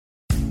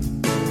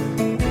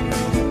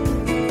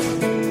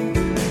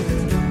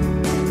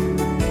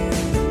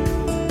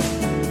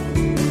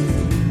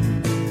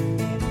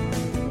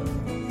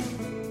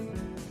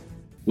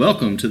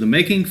Welcome to the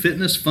Making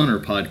Fitness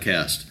Funner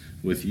podcast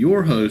with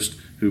your host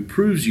who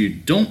proves you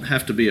don't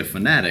have to be a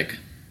fanatic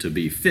to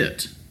be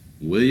fit,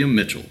 William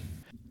Mitchell.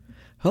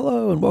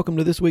 Hello and welcome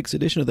to this week's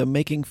edition of the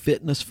Making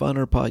Fitness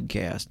Funner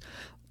podcast.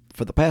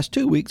 For the past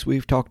 2 weeks,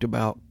 we've talked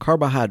about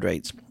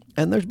carbohydrates,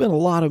 and there's been a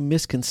lot of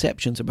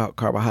misconceptions about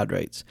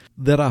carbohydrates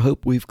that I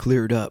hope we've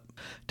cleared up.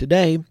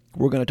 Today,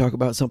 we're going to talk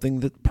about something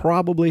that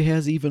probably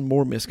has even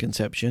more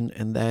misconception,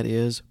 and that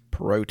is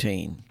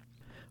protein.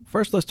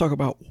 First, let's talk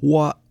about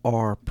what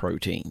are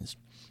proteins.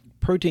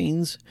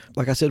 Proteins,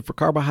 like I said, for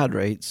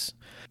carbohydrates,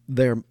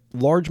 they're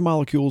large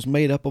molecules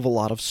made up of a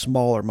lot of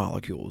smaller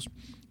molecules.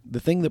 The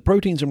thing that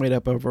proteins are made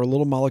up of are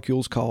little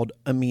molecules called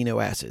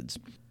amino acids.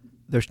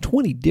 There's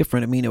 20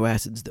 different amino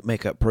acids that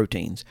make up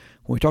proteins.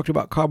 When we talked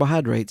about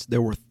carbohydrates,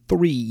 there were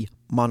 3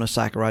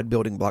 monosaccharide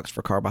building blocks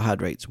for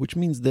carbohydrates, which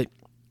means that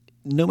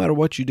no matter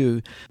what you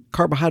do,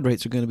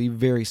 carbohydrates are going to be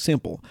very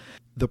simple.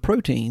 The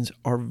proteins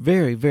are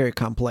very, very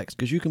complex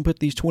because you can put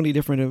these 20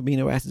 different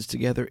amino acids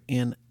together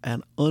in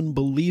an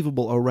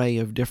unbelievable array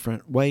of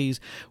different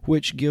ways,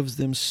 which gives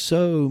them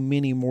so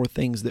many more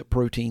things that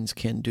proteins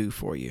can do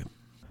for you.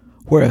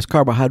 Whereas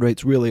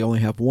carbohydrates really only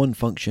have one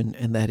function,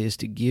 and that is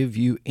to give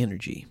you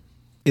energy.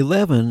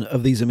 11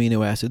 of these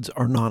amino acids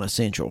are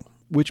non-essential,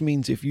 which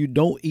means if you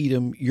don't eat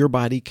them, your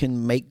body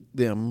can make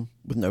them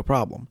with no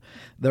problem.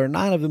 There are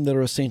 9 of them that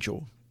are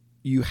essential.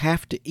 You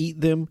have to eat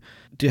them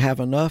to have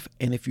enough,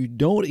 and if you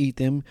don't eat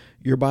them,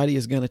 your body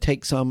is going to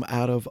take some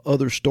out of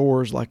other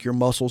stores like your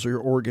muscles or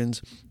your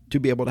organs to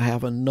be able to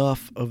have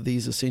enough of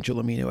these essential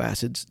amino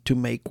acids to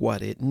make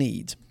what it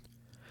needs.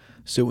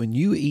 So when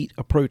you eat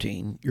a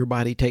protein, your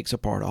body takes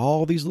apart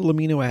all these little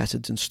amino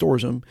acids and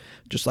stores them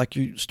just like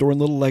you store in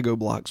little Lego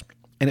blocks,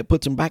 and it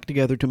puts them back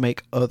together to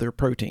make other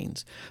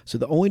proteins. So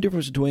the only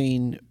difference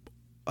between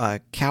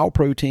a cow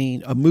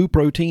protein, a moo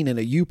protein, and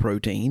a ewe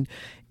protein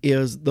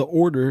is the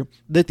order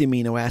that the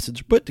amino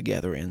acids are put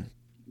together in.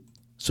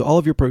 So all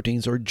of your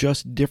proteins are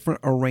just different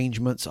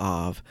arrangements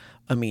of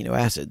amino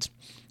acids.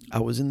 I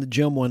was in the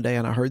gym one day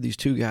and I heard these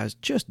 2 guys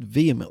just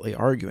vehemently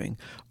arguing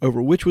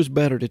over which was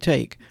better to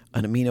take,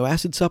 an amino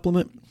acid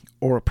supplement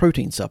or a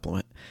protein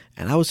supplement.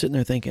 And I was sitting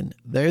there thinking,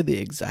 they're the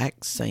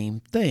exact same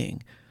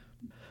thing.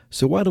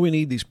 So why do we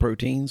need these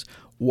proteins?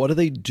 What do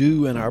they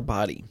do in our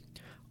body?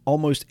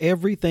 Almost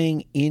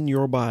everything in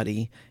your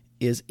body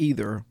is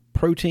either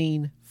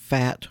protein,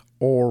 fat,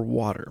 or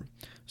water.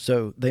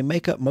 So they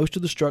make up most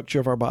of the structure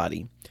of our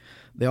body.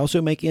 They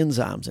also make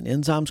enzymes, and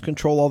enzymes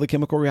control all the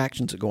chemical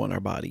reactions that go in our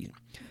body.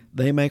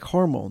 They make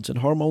hormones, and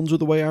hormones are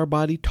the way our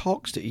body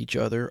talks to each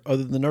other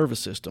than the nervous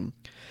system.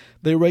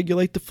 They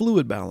regulate the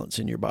fluid balance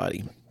in your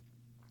body.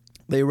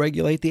 They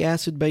regulate the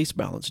acid-base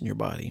balance in your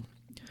body.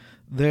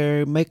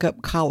 They make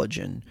up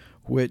collagen,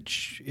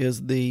 which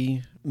is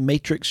the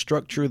matrix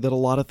structure that a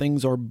lot of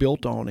things are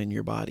built on in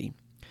your body.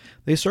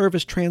 They serve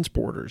as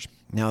transporters.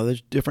 Now,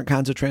 there's different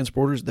kinds of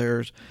transporters.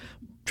 There's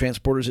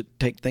transporters that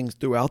take things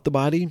throughout the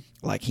body,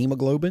 like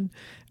hemoglobin,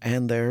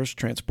 and there's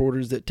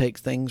transporters that take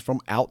things from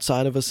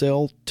outside of a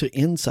cell to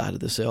inside of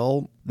the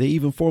cell. They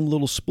even form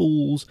little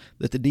spools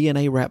that the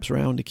DNA wraps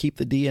around to keep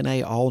the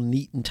DNA all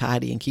neat and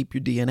tidy and keep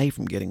your DNA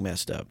from getting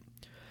messed up.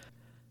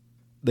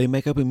 They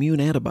make up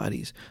immune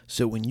antibodies.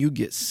 So when you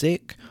get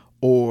sick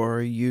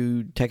or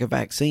you take a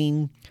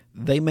vaccine,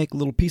 they make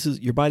little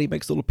pieces, your body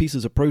makes little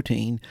pieces of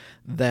protein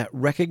that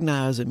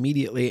recognize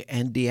immediately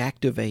and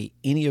deactivate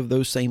any of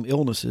those same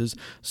illnesses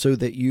so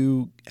that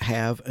you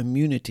have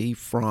immunity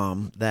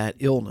from that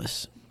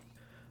illness.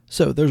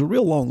 So there's a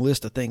real long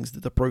list of things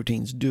that the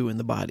proteins do in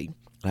the body.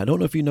 I don't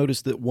know if you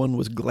noticed that one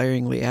was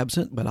glaringly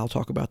absent, but I'll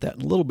talk about that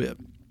in a little bit.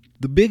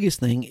 The biggest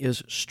thing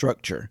is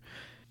structure.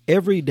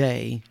 Every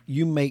day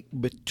you make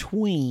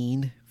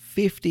between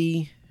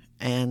 50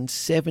 and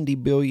 70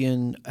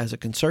 billion, as a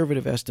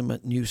conservative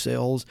estimate, new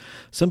cells.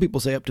 Some people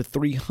say up to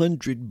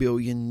 300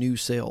 billion new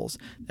cells.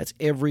 That's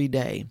every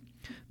day.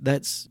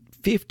 That's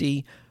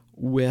 50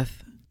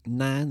 with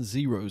 9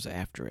 zeros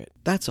after it.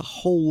 That's a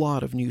whole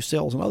lot of new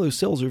cells, and all those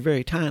cells are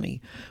very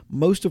tiny.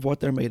 Most of what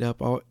they're made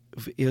up of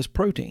is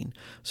protein.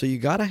 So you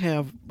got to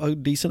have a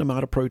decent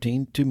amount of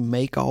protein to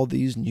make all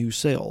these new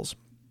cells.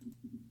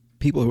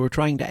 People who are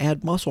trying to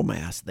add muscle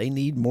mass, they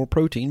need more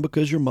protein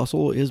because your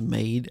muscle is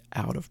made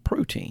out of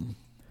protein.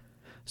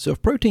 So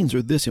if proteins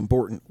are this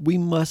important, we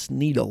must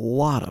need a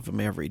lot of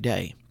them every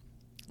day.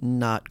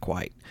 Not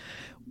quite.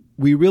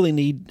 We really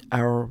need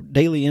our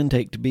daily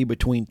intake to be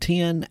between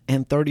 10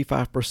 and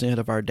 35%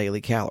 of our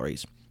daily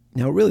calories.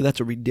 Now, really, that's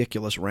a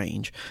ridiculous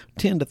range,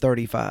 10 to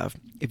 35.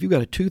 If you've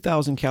got a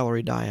 2,000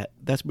 calorie diet,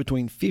 that's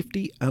between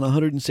 50 and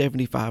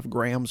 175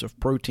 grams of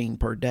protein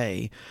per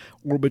day,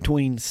 or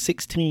between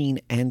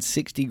 16 and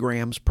 60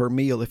 grams per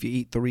meal if you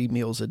eat 3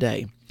 meals a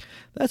day.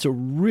 That's a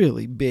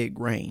really big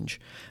range.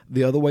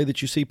 The other way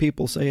that you see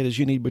people say it is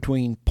you need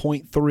between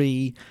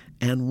 0.3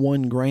 and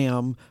 1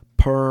 gram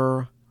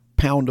per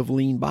pound of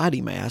lean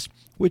body mass,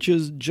 which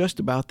is just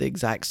about the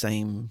exact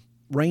same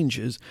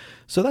ranges.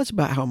 So that's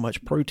about how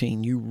much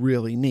protein you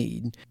really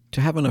need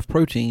to have enough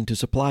protein to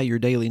supply your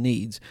daily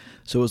needs.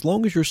 So as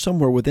long as you're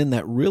somewhere within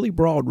that really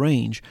broad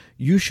range,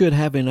 you should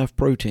have enough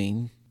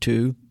protein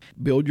to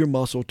build your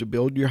muscle, to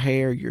build your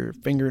hair, your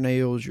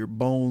fingernails, your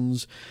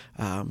bones,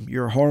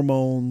 your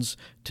hormones,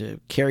 to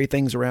carry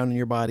things around in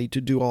your body,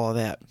 to do all of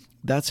that.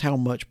 That's how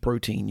much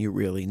protein you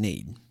really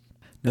need.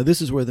 Now,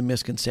 this is where the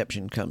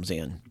misconception comes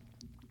in.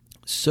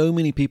 So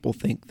many people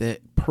think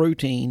that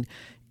protein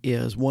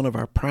is one of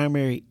our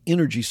primary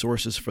energy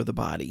sources for the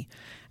body,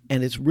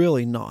 and it's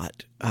really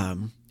not.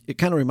 It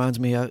kind of reminds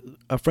me,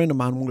 a friend of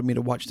mine wanted me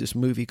to watch this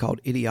movie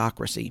called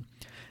Idiocracy.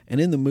 And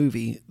in the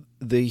movie,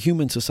 the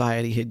human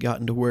society had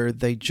gotten to where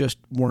they just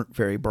weren't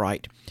very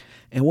bright.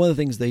 And one of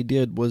the things they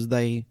did was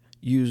they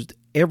used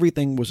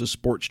everything was a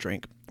sports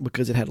drink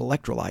because it had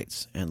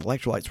electrolytes, and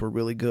electrolytes were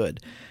really good.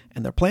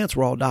 And their plants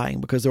were all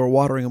dying because they were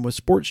watering them with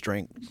sports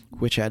drink,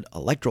 which had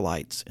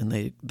electrolytes. And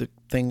the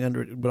thing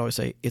under it would always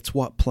say, it's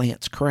what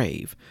plants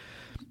crave.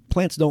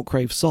 Plants don't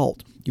crave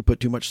salt. You put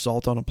too much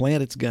salt on a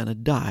plant, it's going to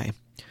die.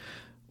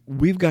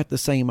 We've got the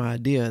same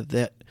idea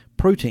that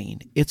protein,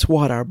 it's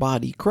what our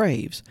body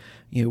craves.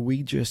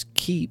 We just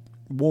keep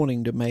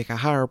wanting to make a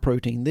higher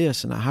protein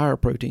this and a higher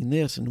protein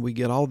this, and we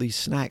get all these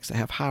snacks that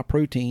have high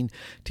protein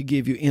to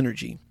give you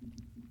energy.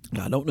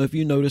 Now, I don't know if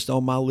you noticed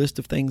on my list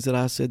of things that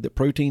I said that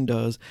protein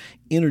does,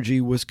 energy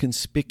was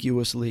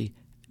conspicuously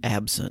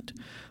absent.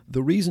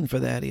 The reason for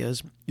that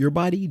is your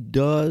body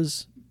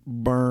does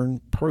burn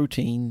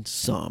protein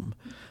some,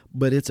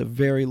 but it's a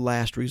very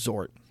last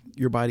resort.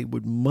 Your body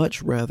would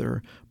much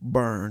rather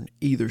burn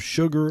either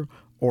sugar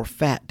or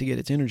fat to get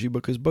its energy,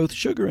 because both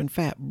sugar and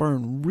fat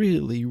burn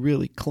really,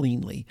 really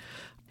cleanly.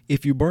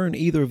 If you burn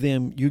either of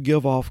them, you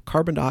give off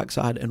carbon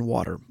dioxide and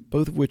water,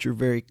 both of which are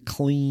very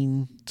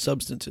clean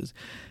substances.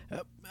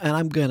 And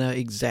I'm going to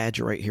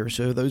exaggerate here.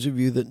 So those of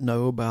you that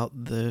know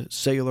about the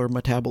cellular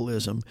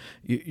metabolism,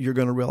 you're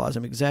going to realize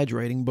I'm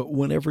exaggerating. But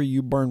whenever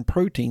you burn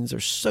proteins,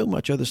 there's so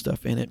much other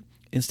stuff in it.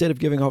 Instead of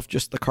giving off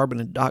just the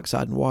carbon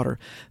dioxide and water,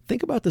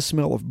 think about the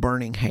smell of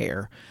burning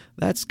hair.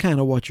 That's kind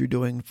of what you're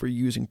doing for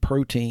using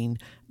protein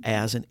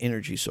as an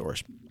energy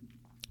source.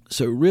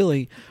 So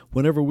really,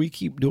 whenever we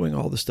keep doing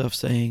all the stuff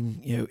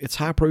saying, it's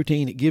high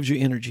protein, it gives you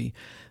energy,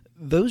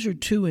 those are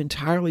two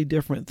entirely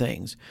different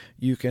things.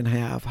 You can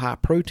have high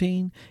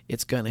protein,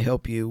 it's going to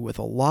help you with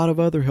a lot of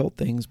other health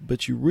things,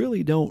 but you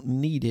really don't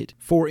need it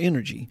for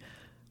energy.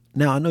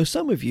 Now, I know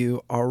some of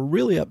you are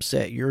really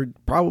upset. You're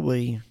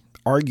probably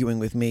arguing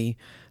with me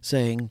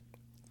saying,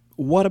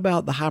 what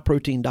about the high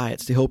protein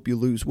diets to help you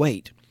lose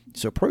weight?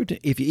 So protein,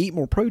 if you eat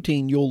more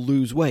protein, you'll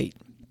lose weight.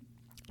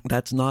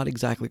 That's not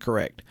exactly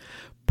correct.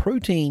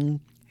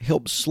 Protein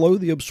helps slow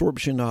the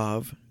absorption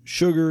of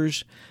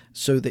sugars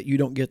so that you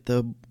don't get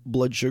the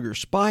blood sugar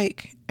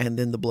spike and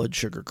then the blood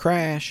sugar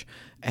crash,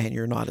 and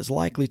you're not as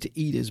likely to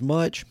eat as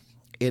much.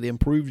 It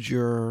improves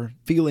your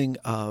feeling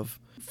of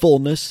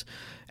fullness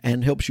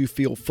and helps you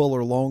feel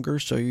fuller longer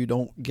so you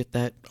don't get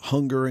that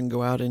hunger and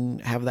go out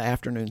and have the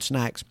afternoon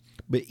snacks.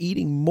 But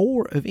eating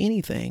more of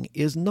anything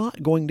is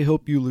not going to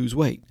help you lose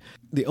weight.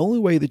 The only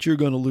way that you're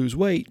going to lose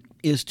weight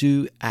is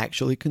to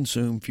actually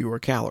consume fewer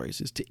calories,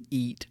 is to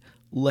eat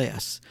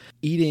less.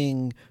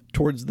 Eating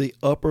towards the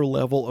upper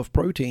level of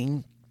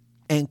protein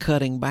and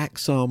cutting back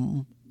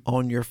some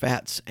on your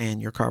fats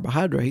and your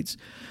carbohydrates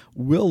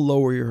will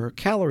lower your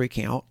calorie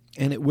count,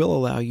 and it will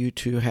allow you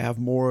to have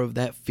more of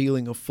that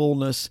feeling of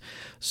fullness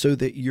so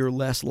that you're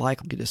less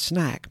likely to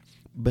snack.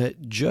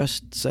 But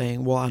just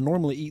saying, well, I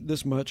normally eat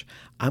this much,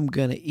 I'm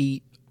going to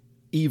eat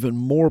even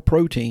more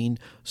protein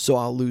so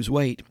I'll lose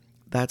weight,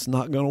 that's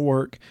not going to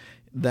work.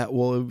 That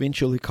will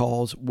eventually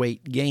cause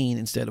weight gain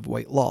instead of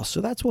weight loss. So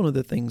that's one of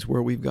the things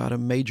where we've got a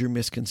major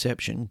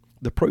misconception.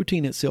 The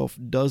protein itself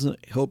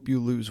doesn't help you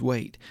lose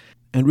weight,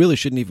 and really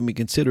shouldn't even be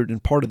considered in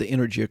part of the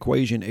energy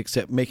equation,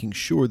 except making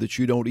sure that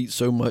you don't eat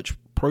so much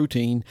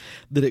protein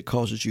that it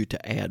causes you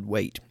to add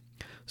weight.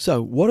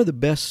 So what are the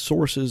best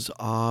sources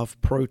of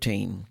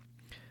protein?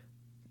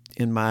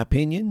 In my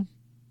opinion,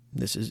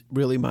 this is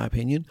really my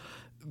opinion,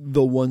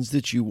 the ones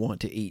that you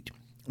want to eat.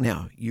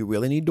 Now, you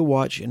really need to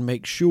watch and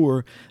make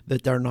sure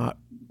that they're not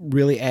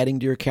really adding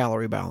to your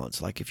calorie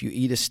balance. Like if you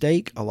eat a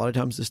steak, a lot of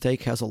times the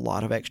steak has a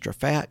lot of extra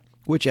fat,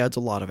 which adds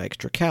a lot of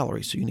extra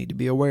calories, so you need to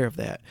be aware of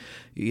that.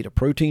 You eat a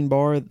protein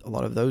bar, a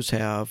lot of those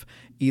have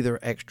either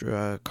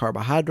extra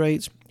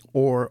carbohydrates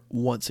or,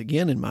 once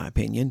again, in my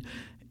opinion,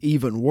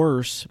 even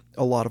worse,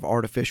 a lot of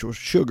artificial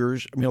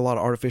sugars, a lot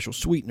of artificial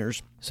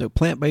sweeteners. So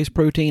plant-based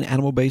protein,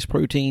 animal-based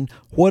protein,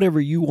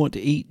 whatever you want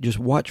to eat, just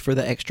watch for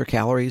the extra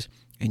calories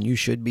and you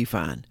should be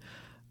fine.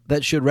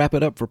 That should wrap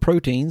it up for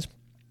proteins.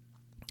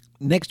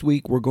 Next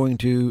week, we're going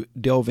to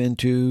delve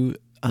into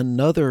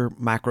another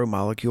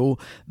macromolecule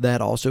that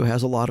also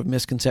has a lot of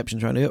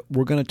misconceptions around it.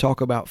 We're going to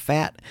talk about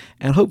fat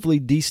and hopefully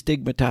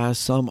destigmatize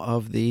some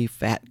of the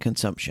fat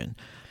consumption.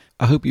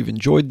 I hope you've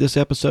enjoyed this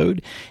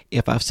episode.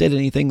 If I've said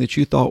anything that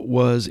you thought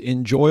was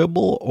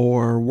enjoyable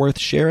or worth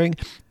sharing,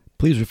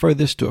 Please refer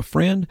this to a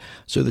friend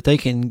so that they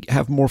can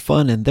have more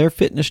fun in their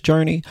fitness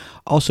journey.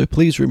 Also,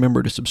 please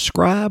remember to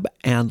subscribe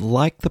and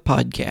like the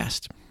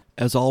podcast.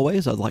 As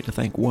always, I'd like to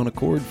thank One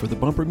Accord for the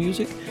bumper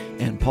music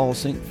and Paul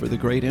Sink for the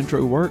great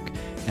intro work.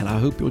 And I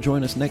hope you'll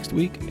join us next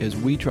week as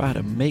we try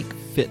to make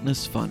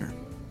fitness funner.